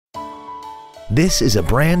This is a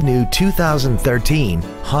brand new 2013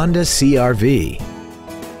 Honda CR-V.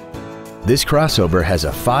 This crossover has a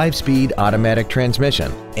 5-speed automatic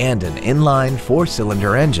transmission and an inline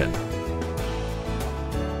 4-cylinder engine.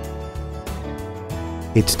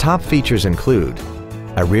 Its top features include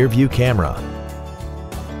a rear-view camera,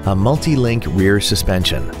 a multi-link rear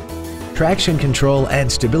suspension, traction control and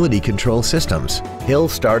stability control systems, hill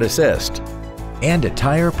start assist, and a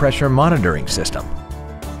tire pressure monitoring system.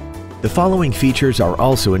 The following features are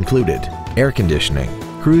also included: air conditioning,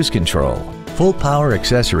 cruise control, full power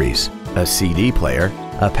accessories, a CD player,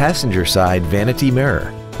 a passenger side vanity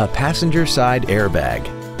mirror, a passenger side airbag,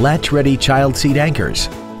 latch-ready child seat anchors,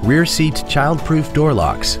 rear seat child-proof door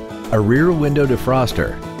locks, a rear window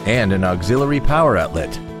defroster, and an auxiliary power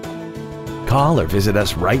outlet. Call or visit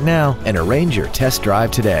us right now and arrange your test drive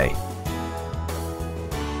today.